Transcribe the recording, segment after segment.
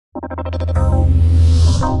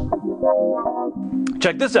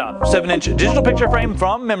Check this out, 7-inch digital picture frame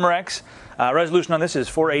from Memorex. Resolution on this is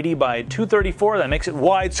 480 by 234. That makes it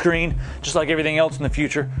widescreen, just like everything else in the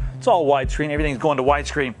future. It's all widescreen. Everything's going to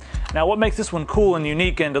widescreen. Now, what makes this one cool and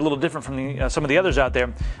unique and a little different from some of the others out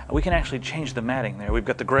there, we can actually change the matting there. We've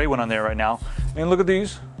got the gray one on there right now. And look at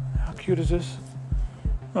these. How cute is this?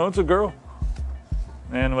 Oh, it's a girl.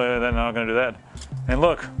 And they're not going to do that. And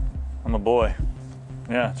look, I'm a boy.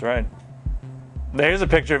 Yeah, that's right. There's a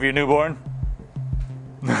picture of your newborn.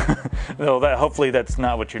 No, hopefully that's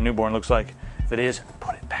not what your newborn looks like. If it is,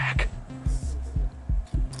 put it back.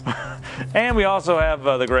 And we also have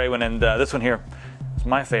the gray one, and this one here is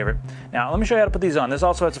my favorite. Now, let me show you how to put these on. This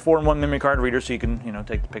also has a 4-in-1 memory card reader, so you can,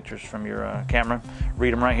 take the pictures from your camera,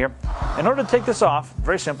 read them right here. In order to take this off,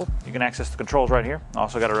 very simple. You can access the controls right here.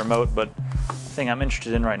 Also got a remote, but the thing I'm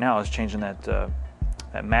interested in right now is changing that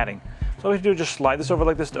that matting. So all we have to do is just slide this over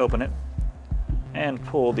like this to open it, and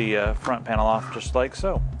pull the front panel off just like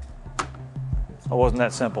so. It wasn't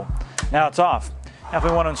that simple. Now it's off. Now if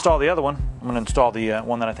we want to install the other one, I'm going to install the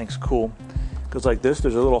one that I think is cool. It goes like this.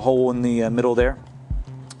 There's a little hole in the middle there,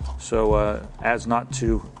 so as not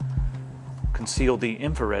to conceal the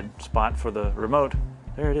infrared spot for the remote.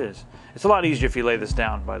 There it is. It's a lot easier if you lay this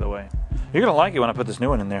down, by the way. You're going to like it when I put this new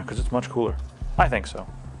one in there because it's much cooler. I think so.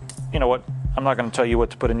 You know what? I'm not going to tell you what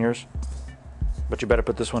to put in yours, but you better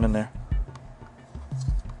put this one in there.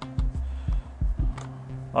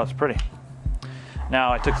 Oh, it's pretty.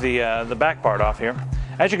 Now I took the back part off here.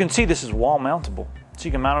 As you can see, this is wall mountable, so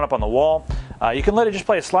you can mount it up on the wall. You can let it just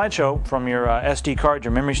play a slideshow from your SD card,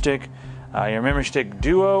 your memory stick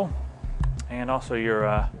Duo, and also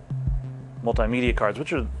your multimedia cards,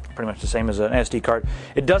 which are pretty much the same as an SD card.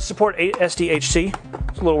 It does support SDHC.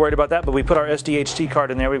 I was a little worried about that, but we put our SDHC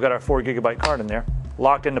card in there. We've got our 4GB card in there,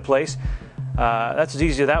 locked into place. That's as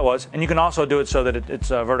easy as that was. And you can also do it so that it's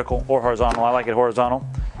vertical or horizontal. I like it horizontal.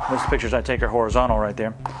 Most pictures I take are horizontal right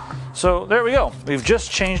there. So there we go. We've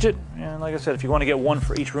just changed it. And like I said, if you want to get one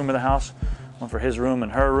for each room of the house, one for his room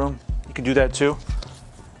and her room, you can do that too.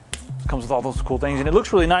 It comes with all those cool things. And it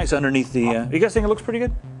looks really nice underneath the... you guys think it looks pretty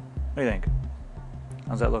good? What do you think?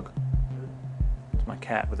 How's that look? It's my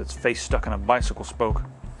cat with its face stuck in a bicycle spoke.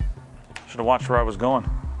 Should have watched where I was going.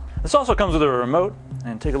 This also comes with a remote.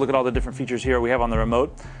 And take a look at all the different features here we have on the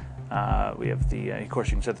remote. We have the, of course,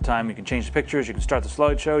 you can set the time, you can change the pictures, you can start the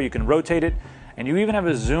slideshow, you can rotate it, and you even have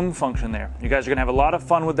a zoom function there. You guys are going to have a lot of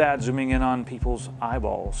fun with that, zooming in on people's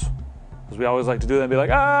eyeballs. Because we always like to do that and be like,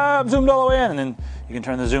 I'm zoomed all the way in, and then you can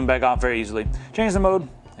turn the zoom back off very easily. Change the mode,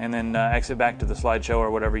 and then exit back to the slideshow or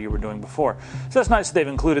whatever you were doing before. So that's nice that they've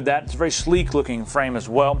included that. It's a very sleek looking frame as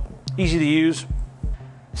well. Easy to use.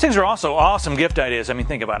 These things are also awesome gift ideas. I mean,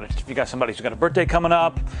 think about it. If you got somebody who's got a birthday coming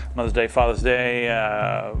up, Mother's Day, Father's Day,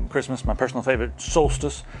 Christmas, my personal favorite,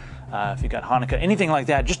 solstice, if you got Hanukkah, anything like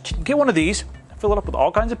that, just get one of these, fill it up with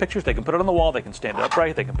all kinds of pictures. They can put it on the wall, they can stand it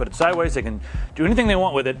upright, they can put it sideways, they can do anything they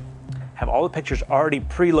want with it. Have all the pictures already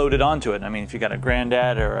preloaded onto it. I mean, if you got a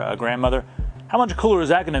granddad or a grandmother, how much cooler is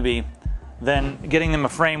that going to be than getting them a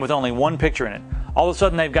frame with only one picture in it? All of a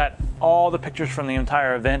sudden, they've got all the pictures from the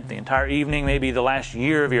entire event, the entire evening, maybe the last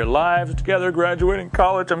year of your lives together, graduating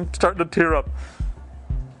college. I'm starting to tear up.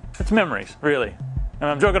 It's memories, really. And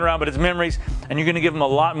I'm joking around, but it's memories, and you're going to give them a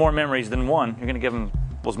lot more memories than one. You're going to give them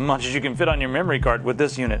as much as you can fit on your memory card with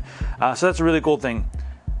this unit. So that's a really cool thing.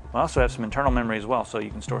 We also have some internal memory as well, so you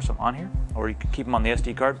can store some on here, or you can keep them on the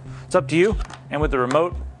SD card. It's up to you. And with the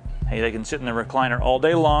remote, hey, they can sit in the recliner all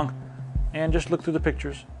day long and just look through the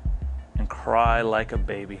pictures and cry like a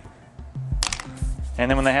baby. And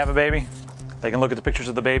then when they have a baby, they can look at the pictures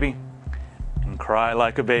of the baby and cry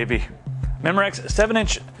like a baby. Memorex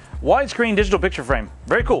 7-inch widescreen digital picture frame.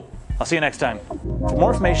 Very cool. I'll see you next time. For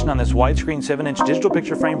more information on this widescreen 7-inch digital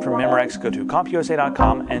picture frame from Memorex, go to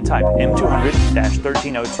compusa.com and type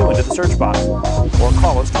M200-1302 into the search box. Or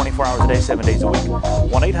call us 24 hours a day, 7 days a week.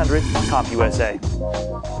 1-800-COMPUSA.